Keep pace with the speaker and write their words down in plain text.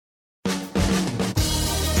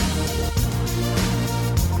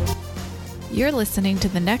You're listening to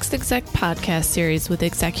the Next Exec podcast series with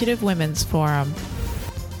Executive Women's Forum.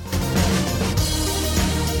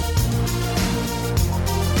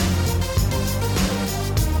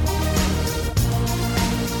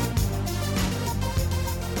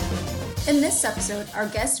 In this episode, our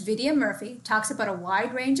guest Vidya Murphy talks about a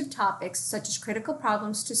wide range of topics such as critical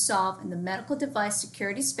problems to solve in the medical device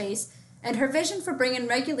security space and her vision for bringing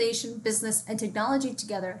regulation, business, and technology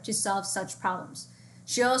together to solve such problems.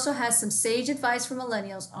 She also has some sage advice for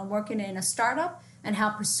millennials on working in a startup and how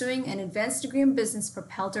pursuing an advanced degree in business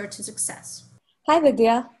propelled her to success. Hi,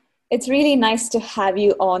 Vidya. It's really nice to have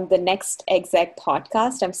you on the Next Exec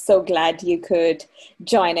podcast. I'm so glad you could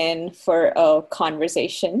join in for a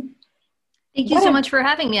conversation. Thank you so much for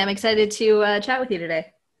having me. I'm excited to chat with you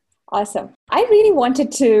today. Awesome. I really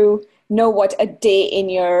wanted to know what a day in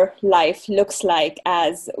your life looks like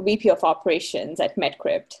as VP of Operations at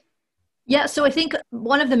MedCrypt. Yeah, so I think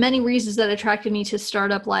one of the many reasons that attracted me to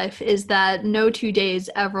startup life is that no 2 days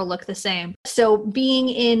ever look the same. So being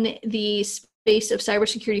in the space of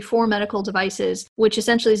cybersecurity for medical devices, which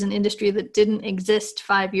essentially is an industry that didn't exist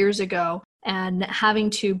 5 years ago, and having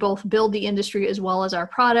to both build the industry as well as our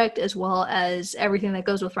product, as well as everything that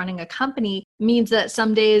goes with running a company, means that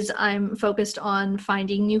some days I'm focused on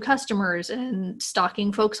finding new customers and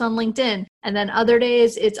stalking folks on LinkedIn. And then other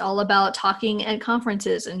days it's all about talking at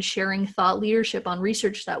conferences and sharing thought leadership on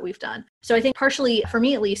research that we've done. So I think partially, for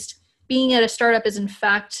me at least, being at a startup is in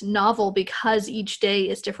fact novel because each day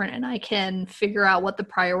is different and I can figure out what the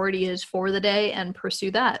priority is for the day and pursue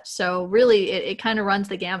that. So really, it kind of runs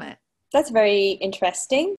the gamut. That's very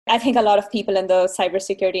interesting. I think a lot of people in the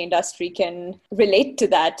cybersecurity industry can relate to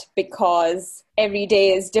that because every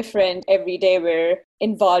day is different. Every day we're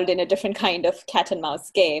involved in a different kind of cat and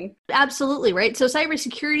mouse game. Absolutely, right? So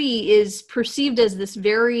cybersecurity is perceived as this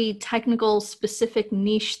very technical, specific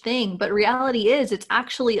niche thing, but reality is it's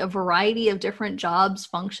actually a variety of different jobs,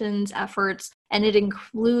 functions, efforts, and it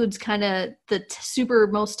includes kind of the super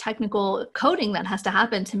most technical coding that has to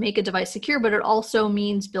happen to make a device secure, but it also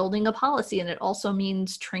means building a policy and it also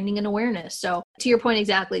means training and awareness. So to your point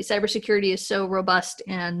exactly, cybersecurity is so robust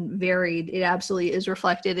and varied. It absolutely is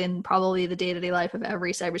reflected in probably the day-to-day life of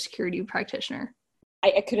every cybersecurity practitioner.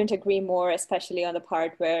 I couldn't agree more, especially on the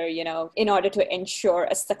part where, in order to ensure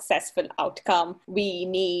a successful outcome, we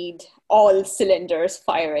need all cylinders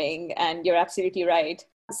firing. And you're absolutely right.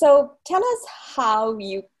 So tell us how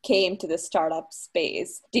you came to the startup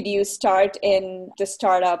space. Did you start in the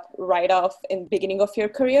startup right off in the beginning of your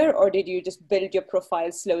career, or did you just build your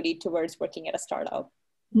profile slowly towards working at a startup?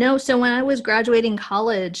 No, so when I was graduating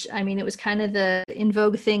college, it was kind of the in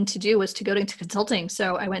vogue thing to do was to go into consulting.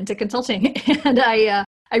 So I went into consulting and I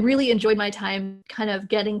really enjoyed my time kind of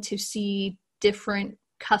getting to see different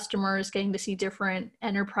customers, getting to see different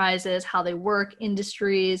enterprises, how they work,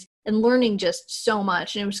 industries, and learning just so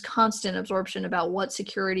much. And it was constant absorption about what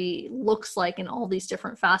security looks like in all these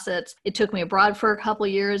different facets. It took me abroad for a couple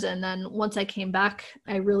of years. And then once I came back,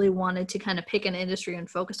 I really wanted to kind of pick an industry and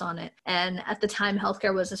focus on it. And at the time,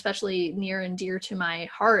 healthcare was especially near and dear to my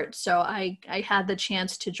heart. So I had the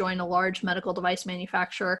chance to join a large medical device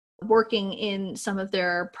manufacturer working in some of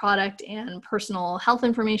their product and personal health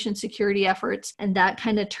information security efforts. And that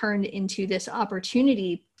kind of turned into this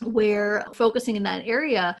opportunity where focusing in that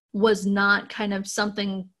area was not kind of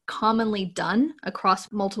something commonly done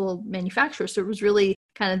across multiple manufacturers. So it was really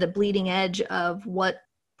kind of the bleeding edge of what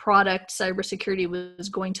product cybersecurity was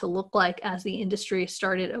going to look like as the industry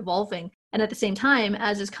started evolving. And at the same time,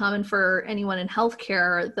 as is common for anyone in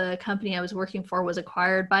healthcare, the company I was working for was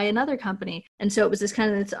acquired by another company. And so it was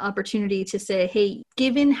this opportunity to say, hey,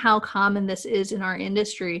 given how common this is in our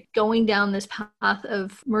industry, going down this path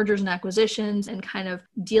of mergers and acquisitions and kind of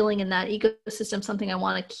dealing in that ecosystem, something I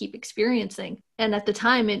want to keep experiencing. And at the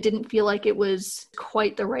time, it didn't feel like it was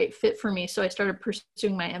quite the right fit for me. So I started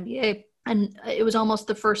pursuing my MBA. And it was almost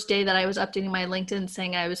the first day that I was updating my LinkedIn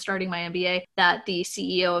saying I was starting my MBA that the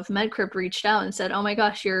CEO of MedCrypt reached out and said, oh my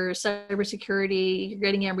gosh, you're cybersecurity, you're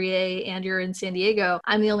getting your MBA and you're in San Diego.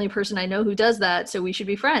 I'm the only person I know who does that, so we should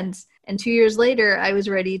be friends. And 2 years later, I was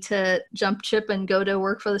ready to jump ship and go to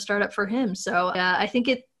work for the startup for him. So I think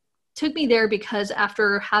it took me there because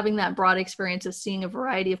after having that broad experience of seeing a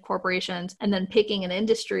variety of corporations and then picking an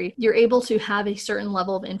industry, you're able to have a certain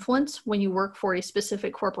level of influence when you work for a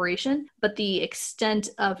specific corporation, but the extent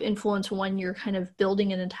of influence when you're kind of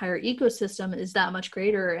building an entire ecosystem is that much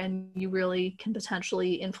greater, and you really can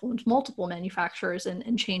potentially influence multiple manufacturers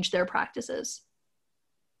and change their practices.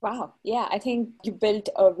 Wow. Yeah, I think you built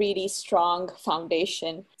a really strong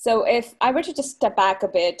foundation. So if I were to just step back a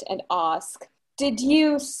bit and ask, Did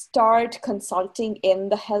you start consulting in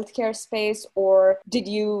the healthcare space, or did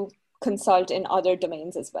you consult in other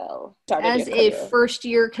domains as well? As a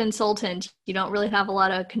first-year consultant, you don't really have a lot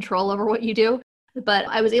of control over what you do, but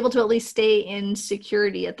I was able to at least stay in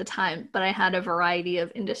security at the time, but I had a variety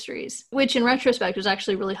of industries, which in retrospect was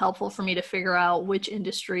actually really helpful for me to figure out which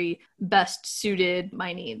industry best suited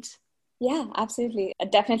my needs. Yeah, absolutely.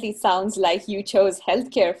 It definitely sounds like you chose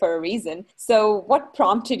healthcare for a reason. So what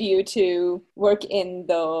prompted you to work in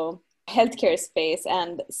the healthcare space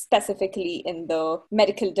and specifically in the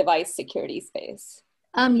medical device security space?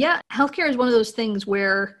 Healthcare is one of those things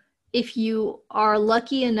where if you are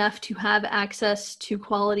lucky enough to have access to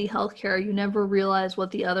quality healthcare, you never realize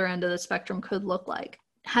what the other end of the spectrum could look like.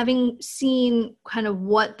 Having seen kind of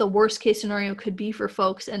what the worst case scenario could be for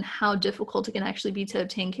folks and how difficult it can actually be to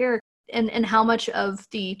obtain care, and how much of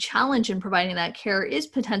the challenge in providing that care is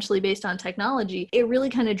potentially based on technology, it really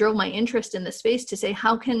kind of drove my interest in the space to say,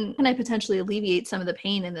 how can I potentially alleviate some of the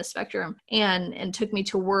pain in this spectrum? And took me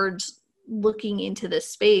towards looking into this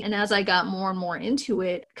space. And as I got more and more into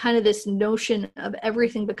it, kind of this notion of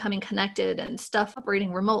everything becoming connected and stuff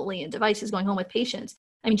operating remotely and devices going home with patients.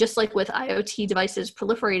 I mean, just like with IoT devices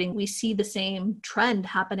proliferating, we see the same trend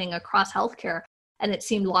happening across healthcare. And it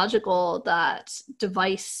seemed logical that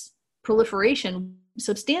device proliferation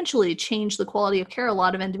substantially changed the quality of care a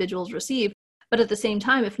lot of individuals receive. But at the same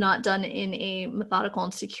time, if not done in a methodical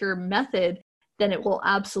and secure method, then it will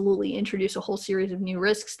absolutely introduce a whole series of new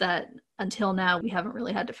risks that until now we haven't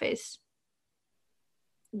really had to face.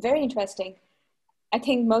 Very interesting. I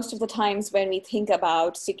think most of the times when we think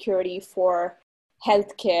about security for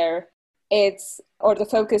healthcare, the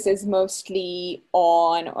focus is mostly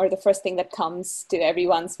on, or the first thing that comes to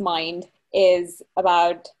everyone's mind is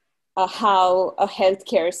about how a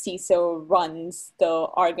healthcare CISO runs the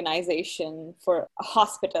organization for a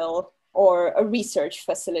hospital or a research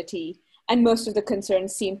facility. And most of the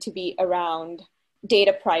concerns seem to be around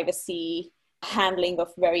data privacy, handling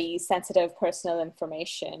of very sensitive personal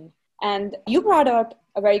information. And you brought up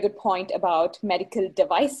a very good point about medical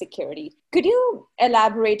device security. Could you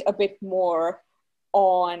elaborate a bit more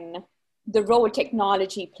on the role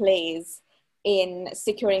technology plays in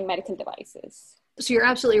securing medical devices? So you're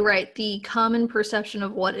absolutely right. The common perception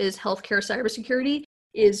of what is healthcare cybersecurity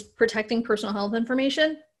is protecting personal health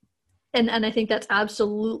information. And I think that's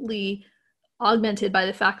absolutely augmented by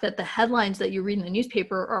the fact that the headlines that you read in the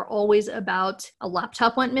newspaper are always about a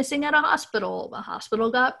laptop went missing at a hospital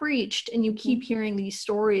got breached, and you keep hearing these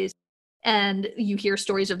stories. And you hear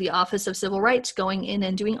stories of the Office of Civil Rights going in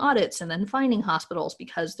and doing audits and then finding hospitals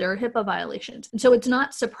because there are HIPAA violations. And so it's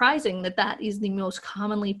not surprising that that is the most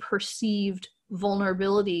commonly perceived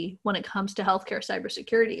vulnerability when it comes to healthcare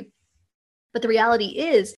cybersecurity. But the reality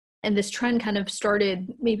is, and this trend kind of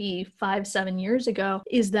started maybe 5-7 years ago,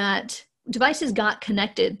 is that devices got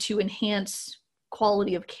connected to enhance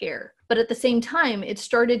quality of care. But at the same time, it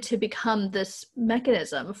started to become this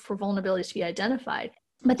mechanism for vulnerabilities to be identified.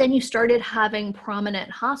 But then you started having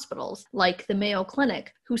prominent hospitals like the Mayo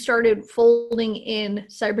Clinic who started folding in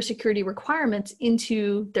cybersecurity requirements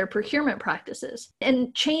into their procurement practices.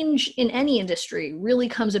 And change in any industry really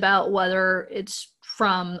comes about whether it's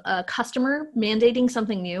from a customer mandating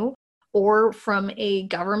something new or from a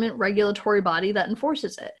government regulatory body that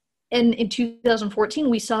enforces it. And in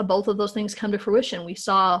 2014, we saw both of those things come to fruition. We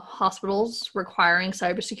saw hospitals requiring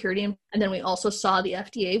cybersecurity, and then we also saw the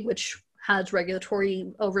FDA, which has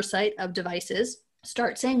regulatory oversight of devices,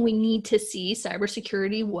 start saying we need to see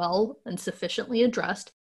cybersecurity well and sufficiently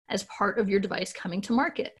addressed as part of your device coming to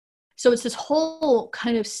market. So it's this whole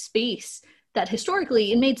kind of space that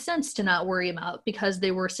historically it made sense to not worry about because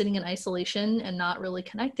they were sitting in isolation and not really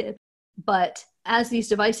connected. But as these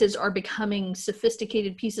devices are becoming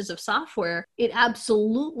sophisticated pieces of software, it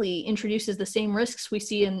absolutely introduces the same risks we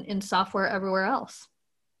see in software everywhere else.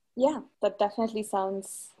 Yeah, that definitely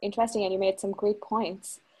sounds interesting, and you made some great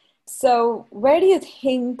points. So where do you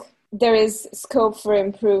think there is scope for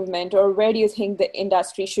improvement, or where do you think the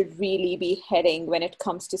industry should really be heading when it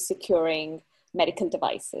comes to securing medical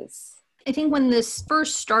devices? I think when this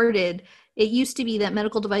first started, it used to be that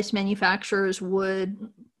medical device manufacturers would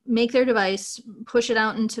make their device, push it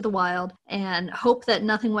out into the wild, and hope that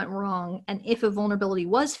nothing went wrong. And if a vulnerability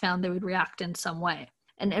was found, they would react in some way.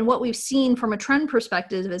 And what we've seen from a trend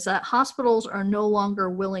perspective is that hospitals are no longer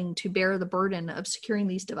willing to bear the burden of securing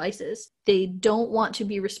these devices. They don't want to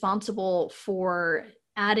be responsible for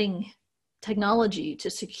adding technology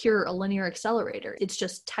to secure a linear accelerator. It's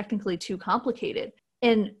just technically too complicated.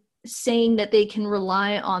 And saying that they can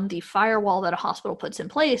rely on the firewall that a hospital puts in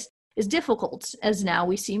place is difficult, as now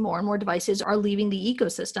we see more and more devices are leaving the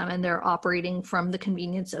ecosystem and they're operating from the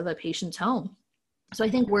convenience of a patient's home. So I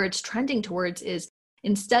think where it's trending towards is,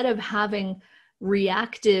 instead of having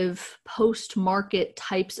reactive post-market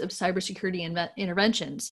types of cybersecurity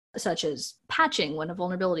interventions, such as patching when a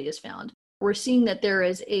vulnerability is found, we're seeing that there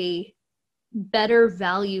is a better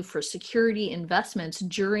value for security investments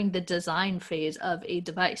during the design phase of a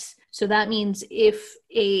device. So that means if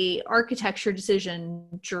a architecture decision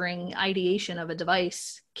during ideation of a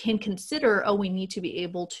device can consider, oh, we need to be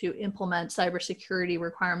able to implement cybersecurity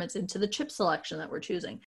requirements into the chip selection that we're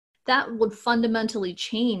choosing, that would fundamentally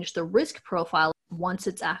change the risk profile once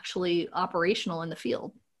it's actually operational in the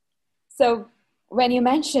field. So when you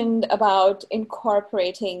mentioned about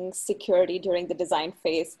incorporating security during the design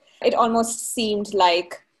phase, it almost seemed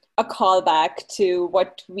like a callback to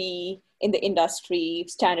what we in the industry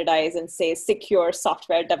standardize and say secure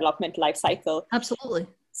software development lifecycle. Absolutely.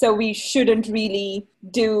 So we shouldn't really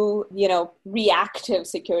do, reactive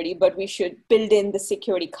security, but we should build in the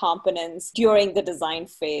security components during the design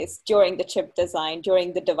phase, during the chip design,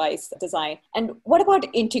 during the device design. And what about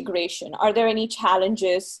integration? Are there any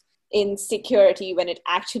challenges in security when it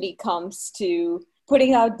actually comes to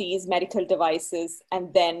putting out these medical devices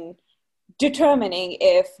and then determining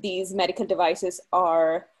if these medical devices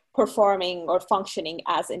are performing or functioning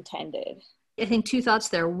as intended? I think two thoughts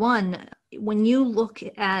there. One, when you look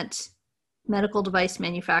at medical device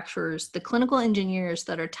manufacturers, the clinical engineers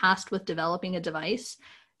that are tasked with developing a device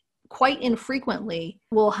quite infrequently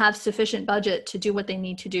will have sufficient budget to do what they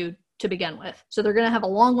need to do to begin with. So they're going to have a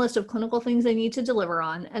long list of clinical things they need to deliver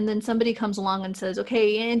on. And then somebody comes along and says,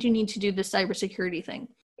 okay, and you need to do this cybersecurity thing.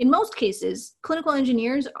 In most cases, clinical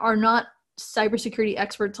engineers are not cybersecurity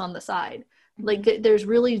experts on the side. Like there's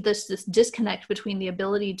really this disconnect between the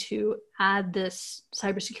ability to add this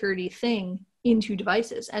cybersecurity thing into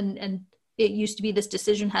devices. And it used to be this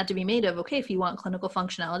decision had to be made of, okay, if you want clinical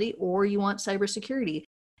functionality or you want cybersecurity.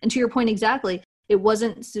 And to your point exactly, it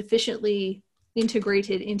wasn't sufficiently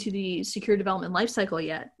integrated into the secure development lifecycle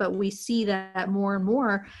yet, but we see that more and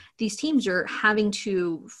more these teams are having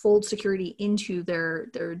to fold security into their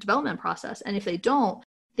development process. And if they don't,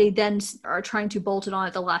 they then are trying to bolt it on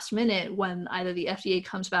at the last minute when either the FDA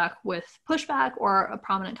comes back with pushback or a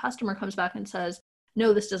prominent customer comes back and says,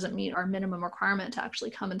 no, this doesn't meet our minimum requirement to actually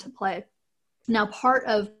come into play. Now, part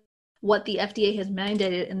of what the FDA has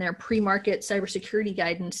mandated in their pre-market cybersecurity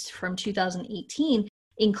guidance from 2018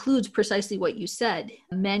 includes precisely what you said.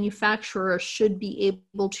 Manufacturers should be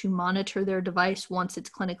able to monitor their device once it's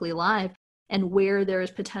clinically live, and where there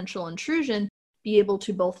is potential intrusion, be able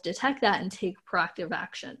to both detect that and take proactive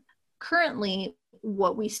action. Currently,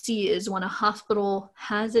 what we see is when a hospital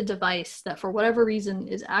has a device that for whatever reason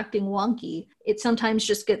is acting wonky, it sometimes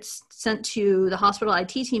just gets sent to the hospital IT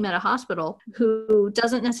team at a hospital who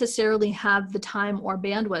doesn't necessarily have the time or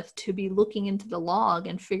bandwidth to be looking into the log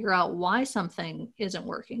and figure out why something isn't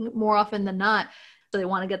working. More often than not, so they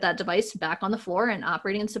want to get that device back on the floor and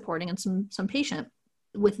operating and supporting in some patient.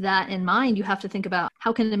 With that in mind, you have to think about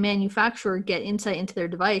how can the manufacturer get insight into their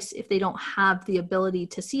device if they don't have the ability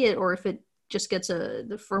to see it, or if it just gets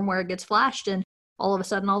the firmware gets flashed and all of a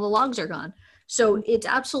sudden all the logs are gone. So it's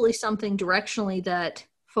absolutely something directionally that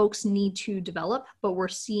folks need to develop, but we're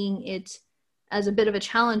seeing it as a bit of a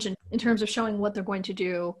challenge in terms of showing what they're going to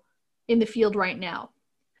do in the field right now.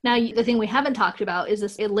 Now, the thing we haven't talked about is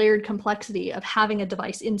this layered complexity of having a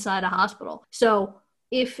device inside a hospital. So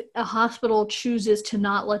if a hospital chooses to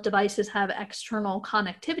not let devices have external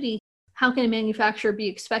connectivity, how can a manufacturer be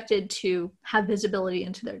expected to have visibility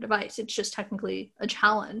into their device? It's just technically a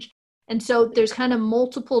challenge. And so there's kind of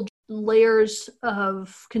multiple layers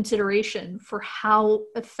of consideration for how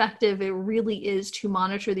effective it really is to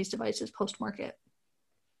monitor these devices post-market.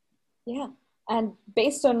 Yeah. And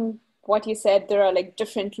based on what you said, there are like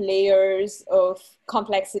different layers of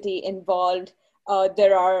complexity involved.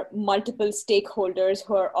 There are multiple stakeholders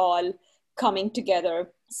who are all coming together,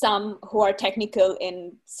 some who are technical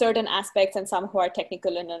in certain aspects and some who are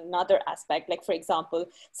technical in another aspect. Like, for example,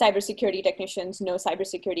 cybersecurity technicians know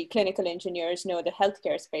cybersecurity, clinical engineers know the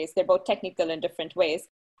healthcare space. They're both technical in different ways.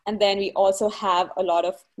 And then we also have a lot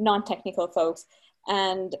of non-technical folks.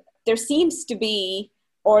 And there seems to be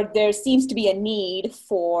a need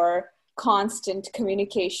for constant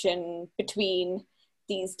communication between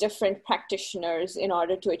these different practitioners in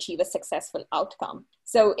order to achieve a successful outcome.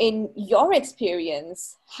 So in your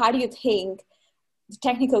experience, how do you think the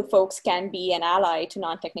technical folks can be an ally to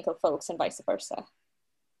non-technical folks and vice versa?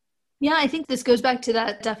 Yeah, I think this goes back to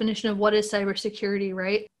that definition of what is cybersecurity,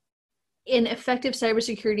 right? An effective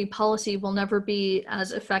cybersecurity policy will never be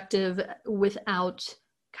as effective without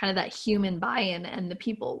kind of that human buy-in and the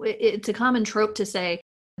people. It's a common trope to say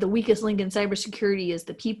the weakest link in cybersecurity is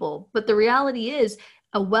the people. But the reality is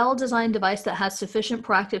a well-designed device that has sufficient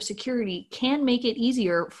proactive security can make it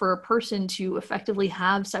easier for a person to effectively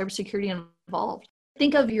have cybersecurity involved.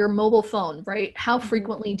 Think of your mobile phone, right? How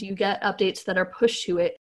frequently do you get updates that are pushed to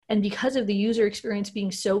it? And because of the user experience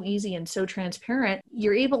being so easy and so transparent,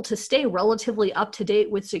 you're able to stay relatively up to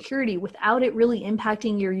date with security without it really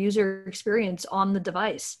impacting your user experience on the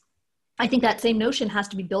device. I think that same notion has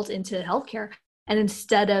to be built into healthcare. And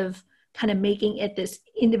instead of kind of making it this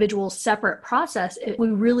individual separate process, if we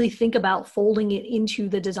really think about folding it into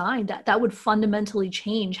the design, that would fundamentally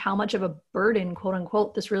change how much of a burden, quote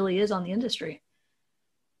unquote, this really is on the industry.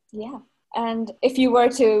 Yeah. And if you were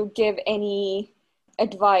to give any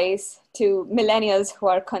advice to millennials who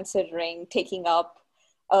are considering taking up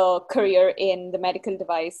a career in the medical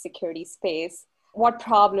device security space, what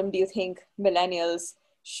problem do you think millennials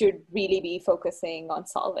should really be focusing on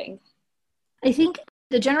solving? I think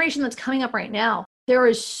the generation that's coming up right now, there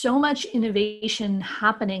is so much innovation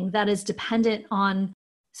happening that is dependent on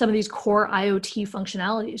some of these core IoT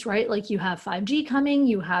functionalities, right? Like you have 5G coming,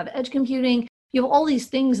 you have edge computing, you have all these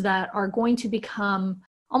things that are going to become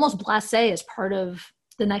almost blasé as part of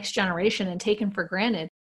the next generation and taken for granted.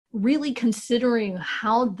 Really considering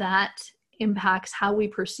how that impacts how we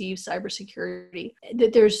perceive cybersecurity.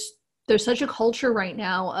 That there's such a culture right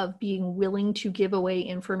now of being willing to give away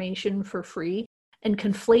information for free, and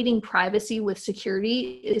conflating privacy with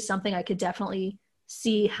security is something I could definitely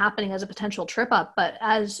see happening as a potential trip up. But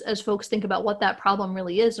as folks think about what that problem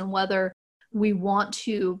really is and whether we want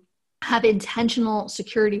to have intentional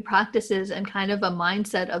security practices and kind of a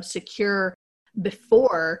mindset of secure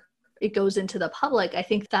before it goes into the public, I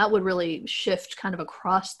think that would really shift kind of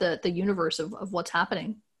across the universe of what's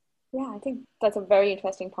happening. Yeah, I think that's a very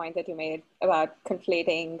interesting point that you made about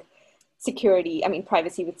conflating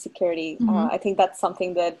privacy with security. I think that's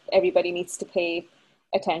something that everybody needs to pay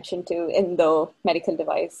attention to in the medical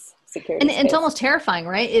device security space. It's almost terrifying,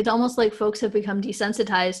 right? It's almost like folks have become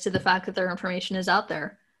desensitized to the fact that their information is out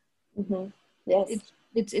there. Mm-hmm. Yes.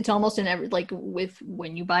 It's almost in every, like with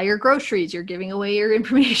when you buy your groceries, you're giving away your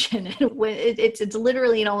information. It's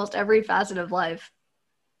literally in almost every facet of life.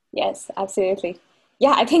 Yes, absolutely.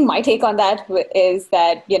 Yeah, I think my take on that is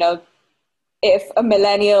that, if a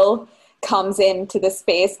millennial comes into the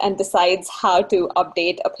space and decides how to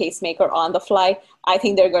update a pacemaker on the fly, I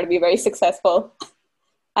think they're going to be very successful.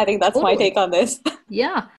 I think that's my take on this.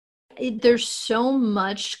 Yeah. There's so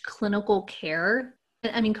much clinical care.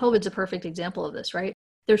 I mean, COVID's a perfect example of this, right?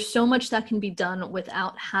 There's so much that can be done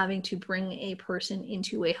without having to bring a person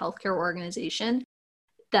into a healthcare organization,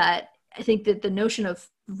 that I think that the notion of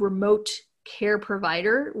remote care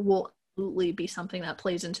provider will absolutely be something that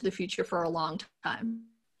plays into the future for a long time.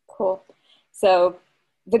 Cool. So,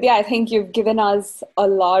 Vidya, I think you've given us a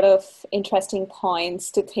lot of interesting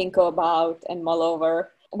points to think about and mull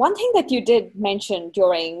over. One thing that you did mention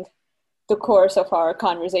during the course of our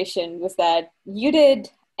conversation was that you did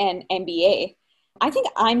an MBA. I think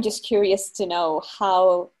I'm just curious to know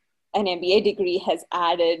how an MBA degree has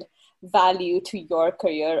added value to your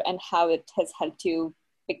career and how it has helped you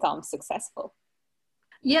become successful.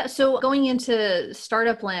 Yeah, so going into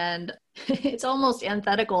startup land, it's almost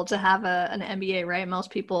antithetical to have an MBA, right?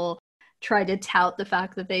 Most people try to tout the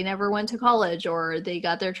fact that they never went to college or they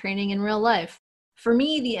got their training in real life. For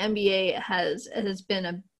me, the MBA has been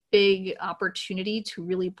a big opportunity to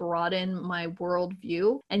really broaden my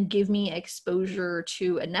worldview and give me exposure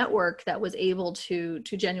to a network that was able to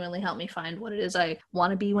genuinely help me find what it is I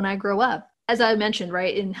want to be when I grow up. As I mentioned,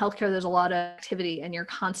 right, in healthcare, there's a lot of activity and you're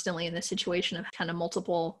constantly in this situation of kind of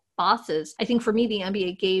multiple bosses. I think for me, the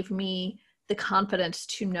MBA gave me the confidence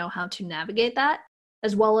to know how to navigate that,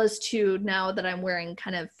 as well as to, now that I'm wearing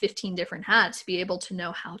kind of 15 different hats, be able to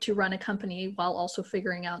know how to run a company while also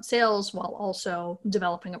figuring out sales, while also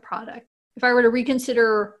developing a product. If I were to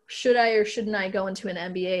reconsider, should I or shouldn't I go into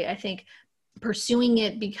an MBA, I think pursuing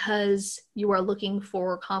it because you are looking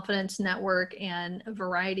for confidence, network, and a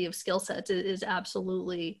variety of skill sets is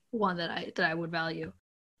absolutely one that I would value.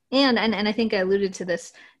 And I think I alluded to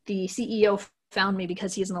this, the CEO found me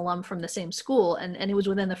because he's an alum from the same school, and it was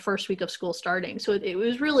within the first week of school starting. So it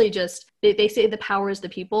was really just, they say the power is the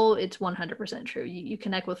people. It's 100% true. You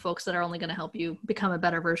connect with folks that are only going to help you become a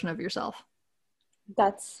better version of yourself.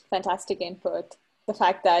 That's fantastic input. The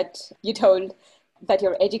fact that you told that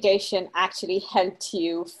your education actually helped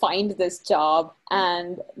you find this job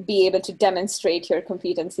and be able to demonstrate your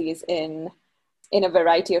competencies in a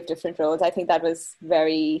variety of different roles. I think that was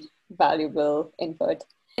very valuable input.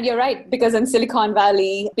 You're right, because in Silicon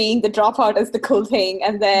Valley, being the dropout is the cool thing.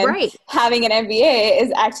 And then having an MBA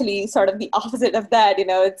is actually sort of the opposite of that.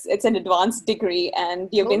 It's an advanced degree and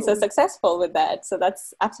you've been so successful with that. So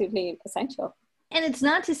that's absolutely essential. And it's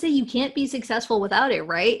not to say you can't be successful without it,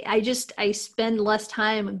 right? I spend less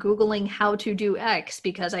time Googling how to do X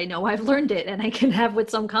because I know I've learned it and I can have with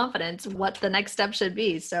some confidence what the next step should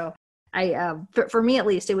be. So for me, at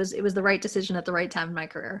least, it was the right decision at the right time in my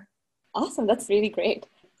career. Awesome. That's really great.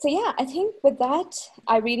 So yeah, I think with that,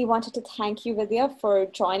 I really wanted to thank you, Vidya, for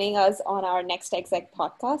joining us on our Next Exec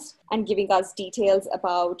podcast and giving us details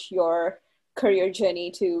about your career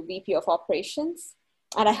journey to VP of Operations.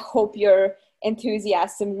 And I hope your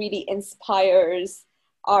enthusiasm really inspires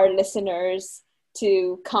our listeners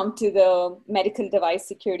to come to the medical device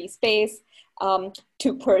security space,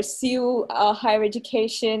 to pursue higher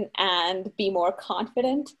education and be more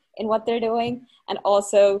confident in what they're doing, and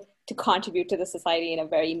also to contribute to the society in a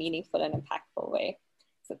very meaningful and impactful way.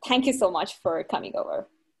 So thank you so much for coming over.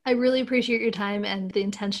 I really appreciate your time and the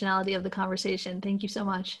intentionality of the conversation. Thank you so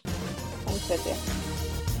much. Thanks, Vidya.